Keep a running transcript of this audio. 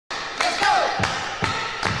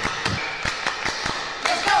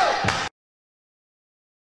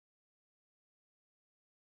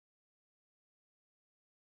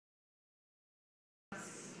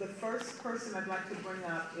The first person I'd like to bring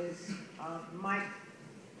up is Mike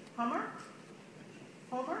Homner.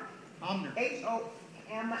 Homner? Homner.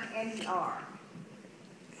 Homner.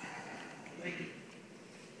 Thank you.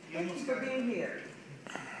 Thank you for being here.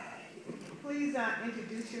 Please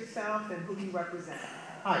introduce yourself and who you represent.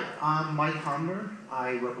 Hi, I'm Mike Homner.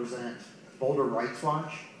 I represent Boulder Rights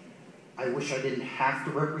Watch. I wish I didn't have to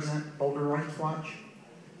represent Boulder Rights Watch.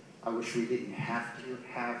 I wish we didn't have to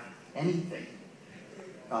have anything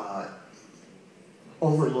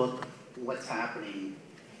overlook what's happening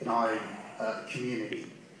in our community.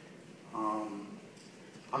 I'm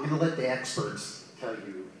going to let the experts tell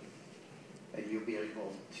you, and you'll be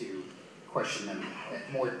able to question them at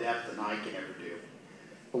more depth than I can ever do.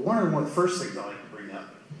 But one of the first things I like to bring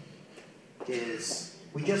up is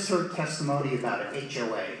we just heard testimony about an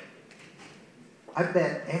HOA. I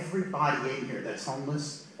bet everybody in here that's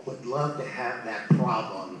homeless would love to have that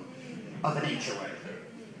problem of an HOA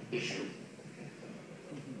issue.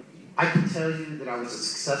 I can tell you that I was a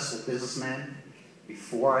successful businessman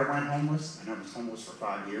before I went homeless, and I was homeless for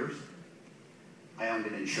 5 years. I owned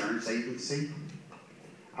an insurance agency.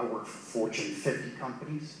 I worked for Fortune 50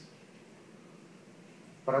 companies.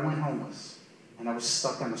 But I went homeless, and I was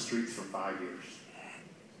stuck on the streets for 5 years.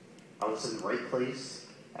 I was in the right place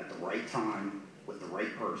at the right time with the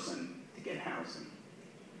right person to get housing.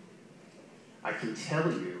 I can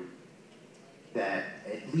tell you that,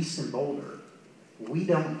 at least in Boulder, we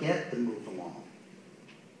don't get to move along.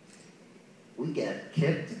 We get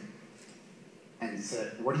kicked and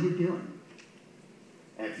said, "What are you doing?"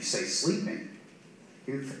 And if you say sleeping,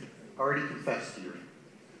 you've already confessed to your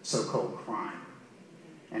so-called crime,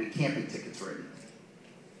 and a camping ticket's written,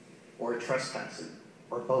 or a trespassing,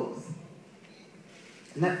 or both.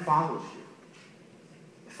 And that follows you.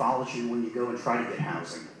 It follows you when you go and try to get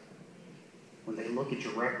housing, when they look at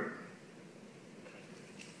your record.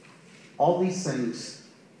 All these things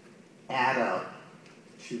add up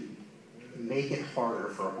to make it harder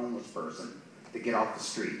for a homeless person to get off the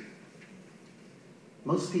street.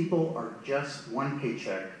 Most people are just one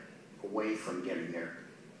paycheck away from getting there.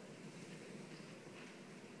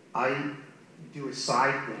 I do a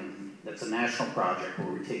side thing that's a national project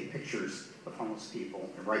where we take pictures of homeless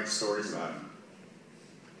people and write stories about them.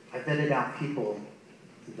 I vetted out people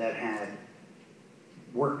that had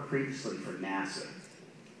worked previously for NASA,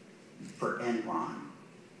 for Enron,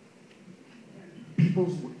 people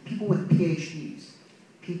with PhDs,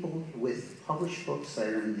 people with published books that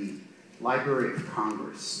are in the Library of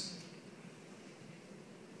Congress.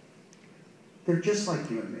 They're just like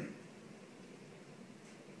you and me.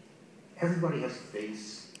 Everybody has a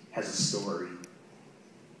face, has a story,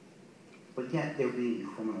 but yet they're being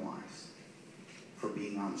criminalized for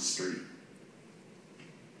being on the street.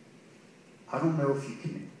 I don't know if you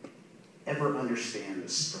can ever understand the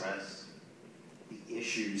stress, the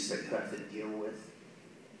issues that you have to deal with,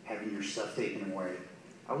 having your stuff taken away.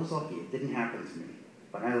 I was lucky, it didn't happen to me.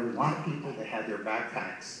 But I know a lot of people that had their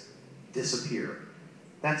backpacks disappear.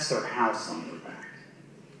 That's their house on their back.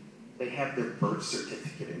 They have their birth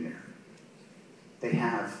certificate in there. They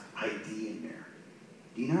have ID in there.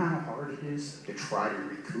 Do you know how hard it is to try to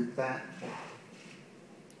recoup that?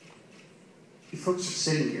 You folks are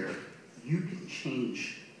sitting here, you can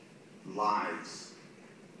change lives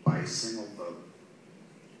by a single vote,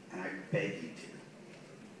 and I beg you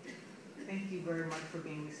to. Thank you very much for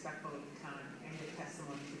being respectful of your time and your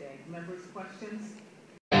testimony today. Members, questions?